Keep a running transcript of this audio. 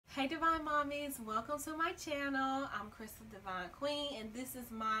Hey Divine Mommies, welcome to my channel. I'm Crystal Divine Queen and this is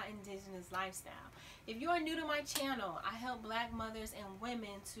my indigenous lifestyle. If you are new to my channel, I help black mothers and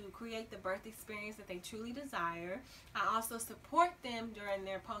women to create the birth experience that they truly desire. I also support them during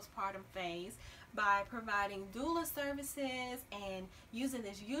their postpartum phase by providing doula services and using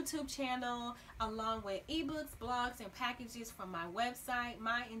this YouTube channel along with ebooks, blogs, and packages from my website,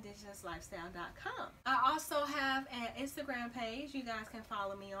 myindigenousLifestyle.com. I also have an Instagram page you guys can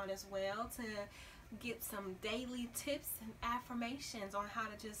follow me on as well to get some daily tips and affirmations on how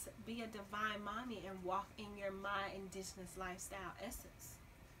to just be a divine mommy and walk in your my indigenous lifestyle essence.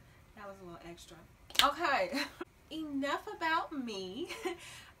 That was a little extra. Okay, enough about me.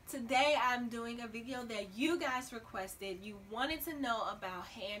 Today I'm doing a video that you guys requested. You wanted to know about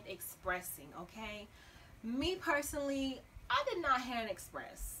hand expressing, okay? Me personally, I did not hand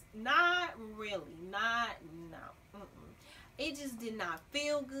express. Not really. No. It just did not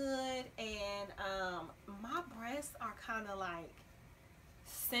feel good, and my breasts are kind of like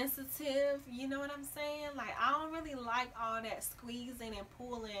sensitive, you know what I'm saying? Like, I don't really like all that squeezing and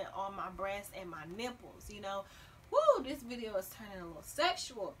pulling on my breasts and my nipples, you know. Woo, this video is turning a little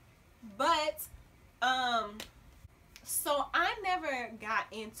sexual. But so I never got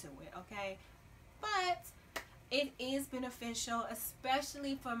into it, okay? But it is beneficial,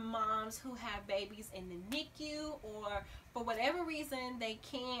 especially for moms who have babies in the NICU or for whatever reason they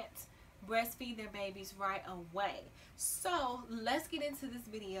can't breastfeed their babies right away. So let's get into this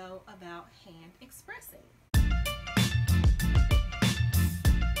video about hand expressing.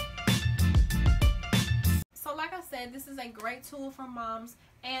 So like I said, this is a great tool for moms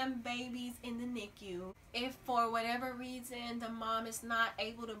and babies in the NICU. If for whatever reason the mom is not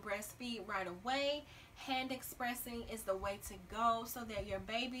able to breastfeed right away, hand expressing is the way to go so that your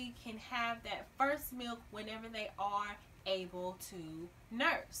baby can have that first milk whenever they are able to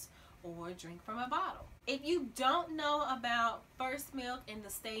nurse or drink from a bottle. If you don't know about first milk and the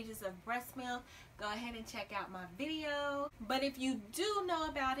stages of breast milk, go ahead and check out my video. But if you do know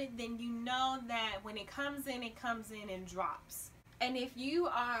about it, then you know that when it comes in in drops. And if you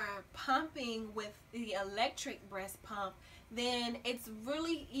are pumping with the electric breast pump, then it's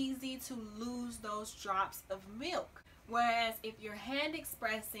really easy to lose those drops of milk. Whereas if you're hand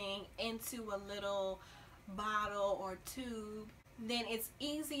expressing into a little bottle or tube, then it's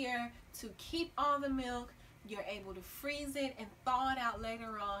easier to keep all the milk. You're able to freeze it and thaw it out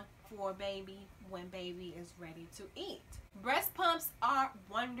later on for baby when baby is ready to eat. Breast pumps are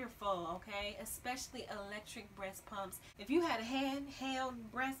wonderful, okay? Especially electric breast pumps. If you had a handheld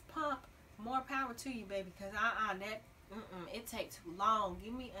breast pump, more power to you, baby, because it takes too long.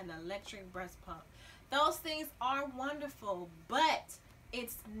 Give me an electric breast pump. Those things are wonderful, but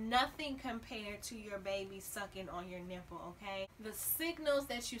it's nothing compared to your baby sucking on your nipple, okay? The signals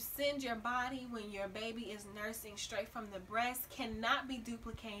that you send your body when your baby is nursing straight from the breast cannot be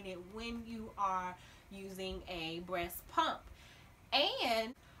duplicated when you are using a breast pump.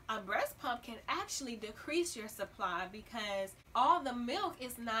 And a breast pump can actually decrease your supply because all the milk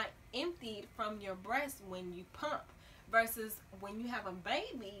is not emptied from your breast when you pump. Versus when you have a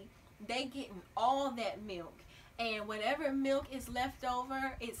baby, they getting all that milk. And whatever milk is left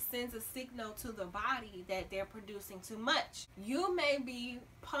over, it sends a signal to the body that they're producing too much. You may be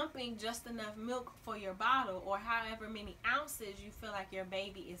pumping just enough milk for your bottle or however many ounces you feel like your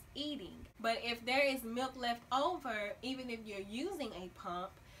baby is eating. But if there is milk left over, even if you're using a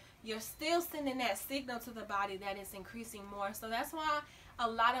pump, you're still sending that signal to the body that it's increasing more. So that's why a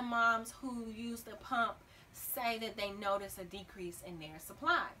lot of moms who use the pump say that they notice a decrease in their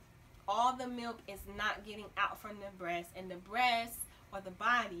supply. All the milk is not getting out from the breast, and the breast or the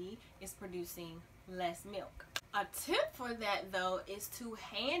body is producing less milk. A tip for that though is to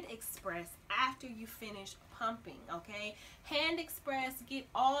hand express after you finish pumping, okay? Hand express, get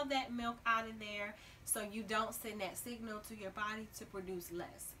all that milk out of there so you don't send that signal to your body to produce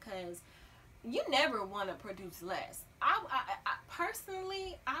less, because you never want to produce less. I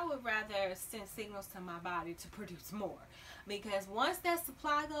personally, I would rather send signals to my body to produce more, because once that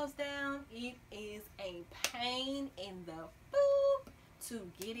supply goes down, it is a pain in the boop to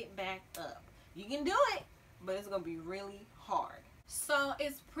get it back up. You can do it, but it's going to be really hard. So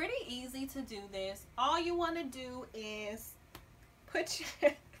it's pretty easy to do this. All you want to do is put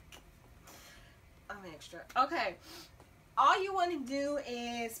your... I'm extra. Okay. All you want to do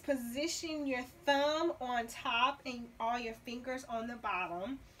is position your thumb on top and all your fingers on the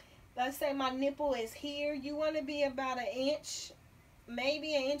bottom. Let's say my nipple is here. You want to be about an inch,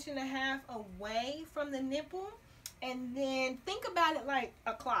 maybe an inch and a half away from the nipple. And then think about it like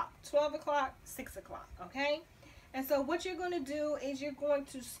a clock. 12 o'clock, 6 o'clock, okay? And so what you're going to do is you're going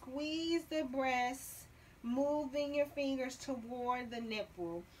to squeeze the breast, moving your fingers toward the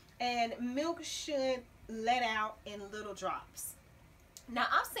nipple, and milk should let out in little drops. Now,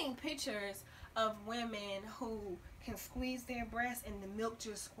 I've seen pictures of women who can squeeze their breast and the milk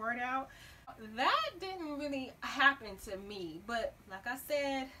just squirt out. That didn't really happen to me, but like I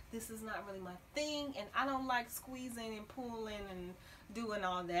said, this is not really my thing, and I don't like squeezing and pulling and doing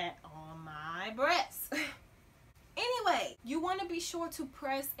all that on my breasts. Anyway, you want to be sure to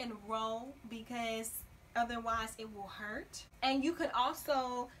press and roll because otherwise it will hurt. And you could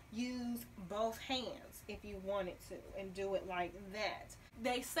also use both hands if you wanted to and do it like that.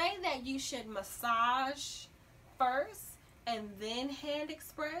 They say that you should massage first and then hand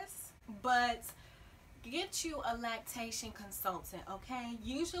express, but get you a lactation consultant, okay?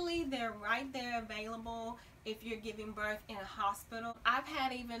 Usually they're right there available if you're giving birth in a hospital. I've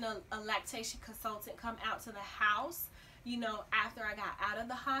had even a lactation consultant come out to the house, you know, after I got out of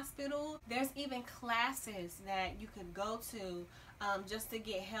the hospital. There's even classes that you could go to just to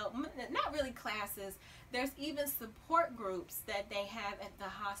get help. Not really classes. There's even support groups that they have at the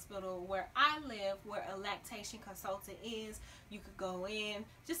hospital where I live, where a lactation consultant is. You could go in,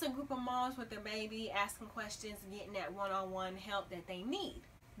 just a group of moms with their baby, asking questions, getting that one-on-one help that they need.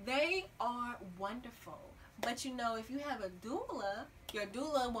 They are wonderful. But you know, if you have a doula, your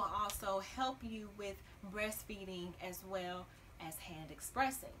doula will also help you with breastfeeding as well as hand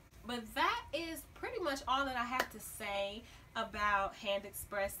expressing. But that is pretty much all that I have to say about hand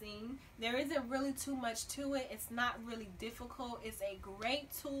expressing. There isn't really too much to it. It's not really difficult. It's a great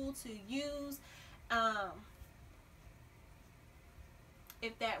tool to use.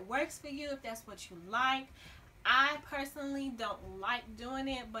 If that works for you, if that's what you like. I personally don't like doing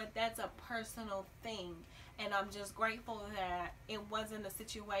it, but that's a personal thing. And I'm just grateful that it wasn't a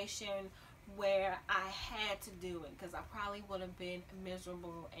situation where I had to do it, because I probably would have been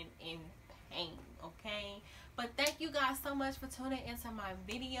miserable and in pain, okay? But thank you guys so much for tuning into my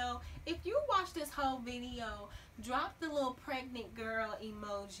video. If you watch this whole video, drop the little pregnant girl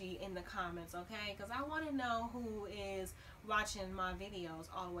emoji in the comments, okay? Because I want to know who is watching my videos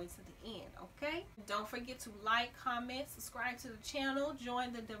all the way to the end, okay? Don't forget to like, comment, subscribe to the channel,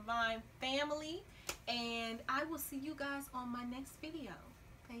 join the Divine family, and I will see you guys on my next video.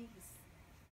 Peace.